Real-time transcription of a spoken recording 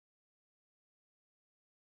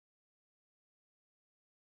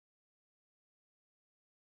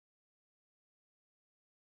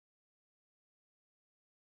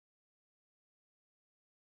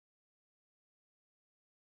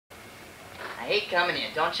I hate coming here,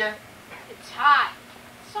 don't you? It's hot.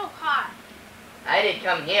 It's so hot. I didn't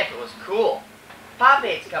come here if it was cool. Pop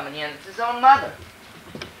hates coming here, and it's his own mother.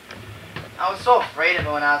 I was so afraid of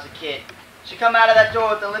her when I was a kid. She'd come out of that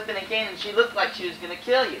door with a limp and a cane, and she looked like she was going to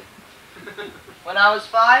kill you. When I was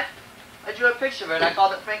 5, I drew a picture of her, and I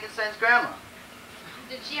called it Frankenstein's grandma.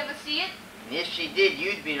 Did she ever see it? And if she did,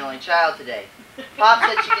 you'd be an only child today. Pop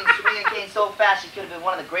said she can swing a cane so fast she could have been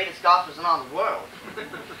one of the greatest golfers in all the world.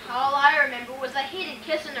 All I remember was I hated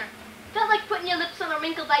kissing her. Felt like putting your lips on a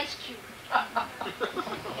wrinkled ice cube.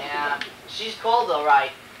 Yeah, she's cold though,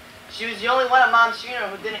 right? She was the only one at Mom's funeral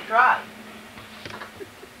who didn't cry.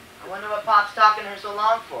 I wonder what Pop's talking to her so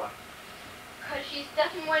long for. 'Cause she's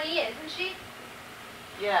deaf in one ear, isn't she?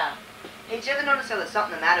 Yeah. Hey, did you ever notice how there's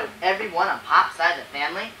something the matter with everyone on Pop's side of the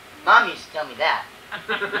family? Mom used to tell me that.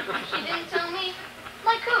 She didn't tell me.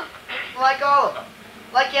 Like who? Like all of them.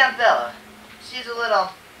 Like Aunt Bella. She's a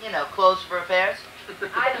little, you know, closed for affairs.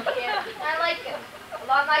 I don't care. I like her. A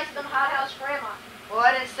lot nicer than Hot House Grandma. Well,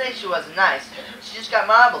 I didn't say she wasn't nice. She just got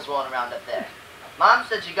marbles rolling around up there. Mom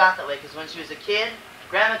said she got that way because when she was a kid,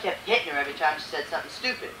 Grandma kept hitting her every time she said something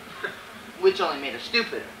stupid. Which only made her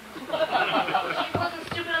stupider. She wasn't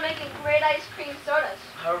stupid at making great ice cream sodas.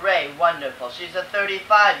 Hooray, wonderful. She's a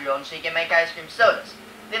 35-year-old and she can make ice cream sodas.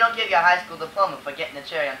 They don't give you a high school diploma for getting the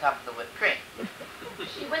cherry on top of the whipped cream.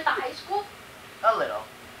 She went to high school? A little.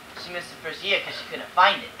 She missed the first year because she couldn't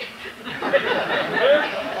find it.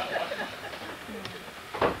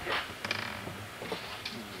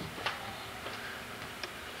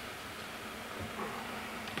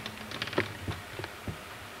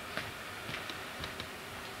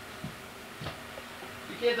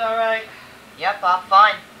 You kids all right? Yep, I'm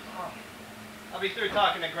fine. Oh. I'll be through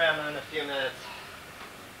talking to Grandma in a few minutes.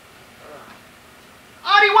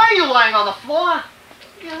 Artie, why are you lying on the floor?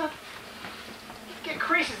 Yeah. Get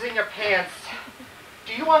creases in your pants.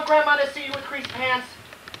 Do you want Grandma to see you with creased pants?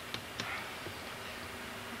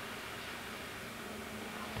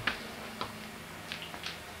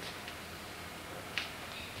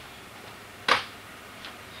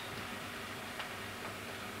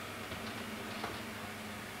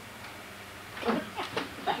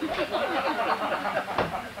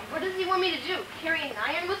 What does he want me to do? Carry an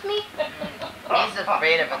iron with me? He's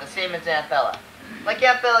afraid of her, the same as Aunt Bella. Like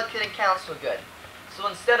Aunt Bella couldn't count so good. So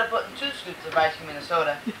instead of putting 2 scoops of ice cream in a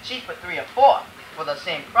soda, she put 3 or 4 for the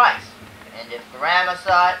same price. And if Grandma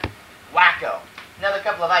saw it, wacko. Another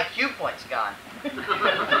couple of IQ points gone.